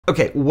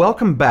Okay,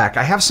 welcome back.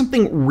 I have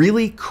something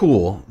really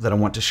cool that I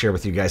want to share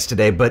with you guys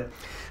today, but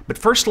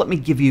first let me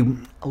give you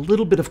a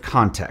little bit of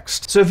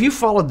context. So if you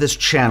followed this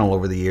channel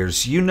over the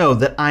years, you know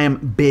that I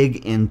am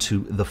big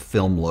into the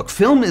film look.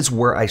 Film is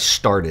where I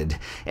started,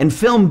 and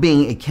film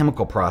being a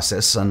chemical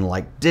process,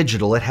 unlike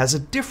digital, it has a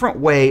different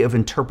way of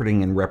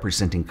interpreting and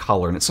representing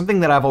color, and it's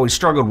something that I've always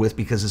struggled with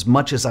because as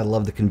much as I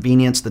love the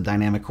convenience, the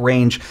dynamic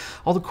range,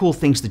 all the cool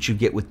things that you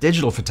get with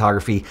digital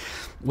photography,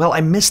 well,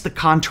 I miss the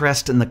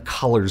contrast and the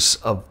colors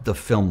of the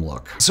film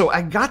look. So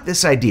I got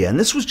this idea, and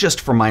this was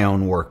just for my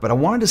own work, but I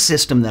wanted a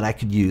system that I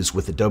could use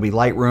with Adobe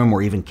Lightroom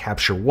or even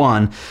Capture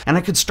One, and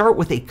I could start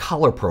with a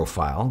color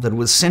profile that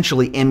would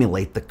essentially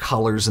emulate the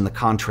colors and the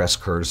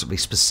contrast curves of a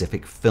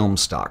specific film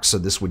stock. So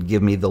this would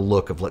give me the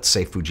look of, let's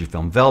say,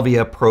 Fujifilm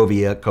Velvia,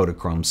 Provia,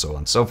 Kodachrome, so on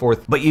and so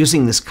forth. But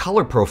using this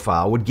color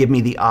profile would give me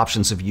the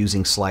options of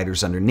using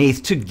sliders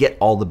underneath to get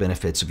all the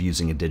benefits of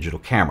using a digital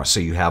camera. So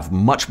you have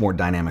much more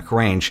dynamic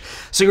range.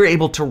 So you're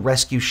able to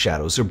rescue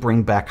shadows or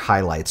bring back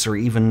highlights or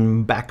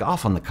even back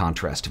off on the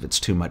contrast if it's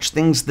too much,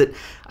 things that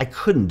I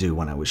couldn't do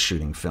when I was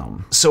shooting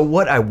film. So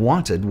what I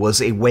wanted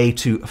was a way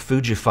to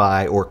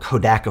Fujify or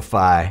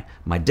Kodakify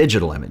my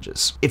digital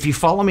images. If you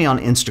follow me on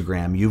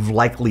Instagram, you've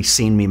likely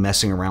seen me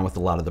messing around with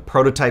a lot of the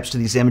prototypes to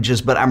these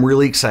images, but I'm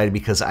really excited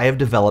because I have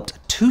developed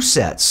 2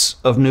 sets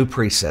of new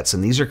presets,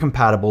 and these are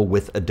compatible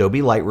with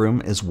Adobe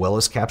Lightroom as well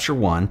as Capture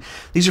One.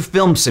 These are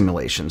film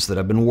simulations that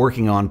I've been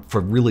working on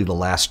for really the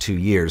last 2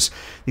 years.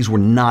 These were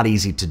not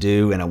easy to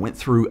do, and I went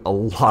through a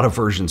lot of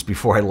versions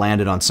before I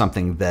landed on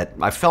something that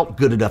I felt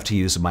good enough to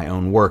use in my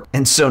own work.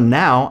 And so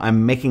now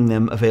I'm making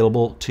them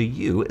available to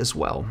you as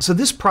well. So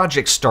this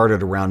project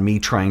started around me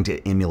trying to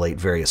emulate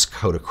various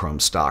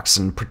Kodachrome stocks,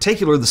 in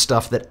particular the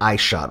stuff that I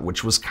shot,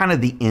 which was kind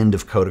of the end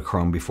of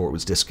Kodachrome before it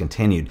was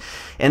discontinued.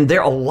 And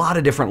there are a lot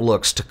of different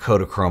looks to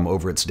Kodachrome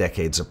over its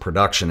decades of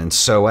production, and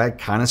so I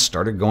kind of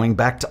started going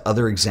back to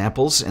other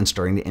examples and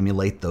starting to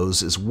emulate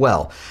those as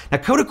well. Now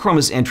Kodachrome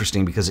is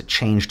interesting because it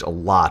changed a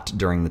lot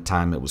during the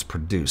time it was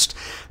produced.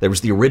 There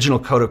was the original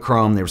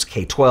Kodachrome, there was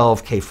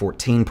K12,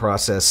 K14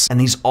 process, and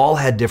these all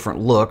had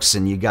different looks,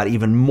 and you got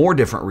even more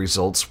different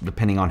results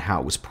depending on how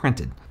it was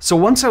printed. So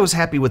once I was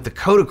happy with the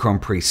Kodachrome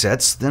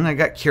presets, then I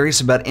got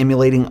curious about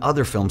emulating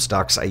other film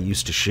stocks I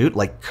used to shoot,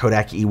 like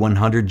Kodak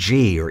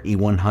E100G or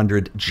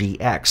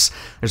E100GX.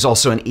 There's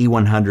also an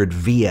E100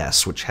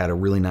 VS, which had a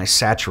really nice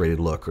saturated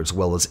look, as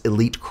well as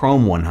Elite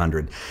Chrome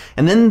 100.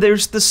 And then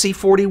there's the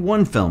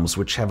C41 films,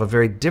 which have a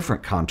very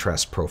different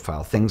contrast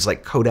profile. Things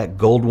like Kodak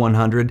Gold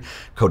 100,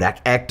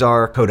 Kodak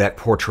Ektar, Kodak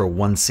Portra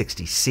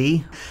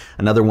 160C.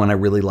 Another one I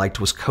really liked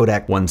was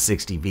Kodak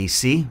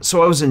 160VC.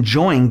 So I was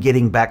enjoying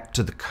getting back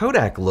to the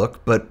Kodak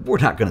look, but we're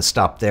not going to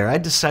stop there. I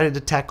decided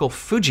to tackle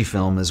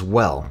Fujifilm as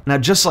well. Now,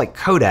 just like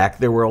Kodak,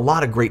 there were a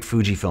lot of great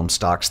Fujifilm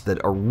stocks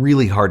that are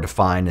really hard to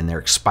find, and they're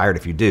expired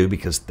if you do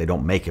because they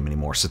don't make them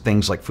anymore. So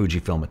things like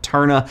Fujifilm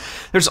Eterna.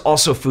 There's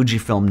also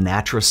Fujifilm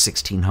Natra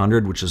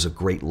 1600, which is a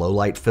great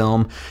low-light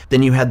film.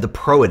 Then you had the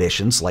Pro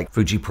editions like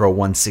Fuji Pro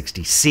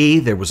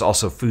 160C. There was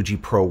also Fuji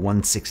Pro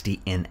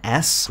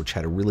 160NS, which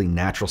had a really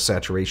natural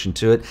saturation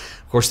to it.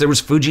 Of course, there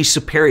was Fuji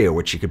Superior,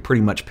 which you could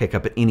pretty much pick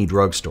up at any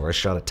drugstore. I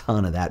shot a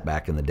ton of that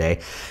back in the day.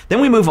 Then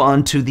we move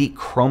on to the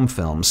chrome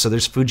films. So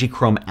there's Fuji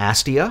Chrome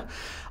Astia,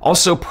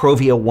 also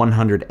Provia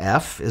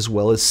 100F, as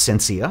well as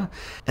Sensia.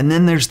 And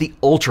then there's the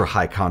ultra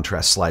high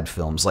contrast slide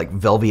films like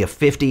Velvia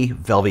 50,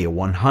 Velvia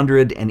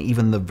 100, and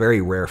even the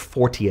very rare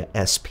Fortia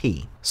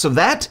SP. So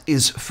that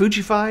is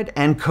Fujified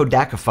and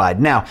Kodakified.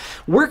 Now,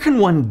 where can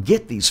one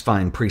get these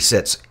fine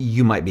presets,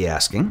 you might be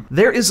asking?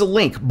 There is a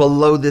link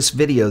below this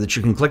video that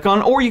you can click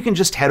on, or you can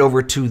just head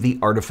over to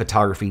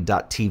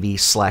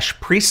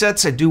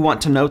theartofphotography.tv/presets. I do want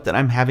to note that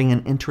I'm having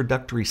an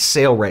introductory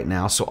sale right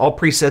now, so all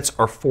presets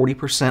are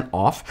 40%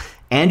 off,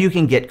 and you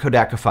can get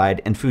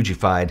Kodakified and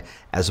Fujified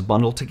as a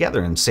bundle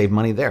together and save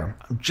money there.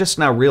 I'm just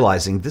now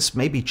realizing this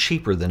may be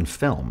cheaper than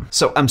film.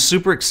 So I'm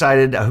super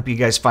excited. I hope you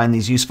guys find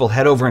these useful.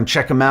 Head over and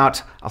check them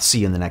out. I'll see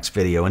you in the next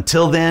video.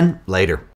 Until then, later.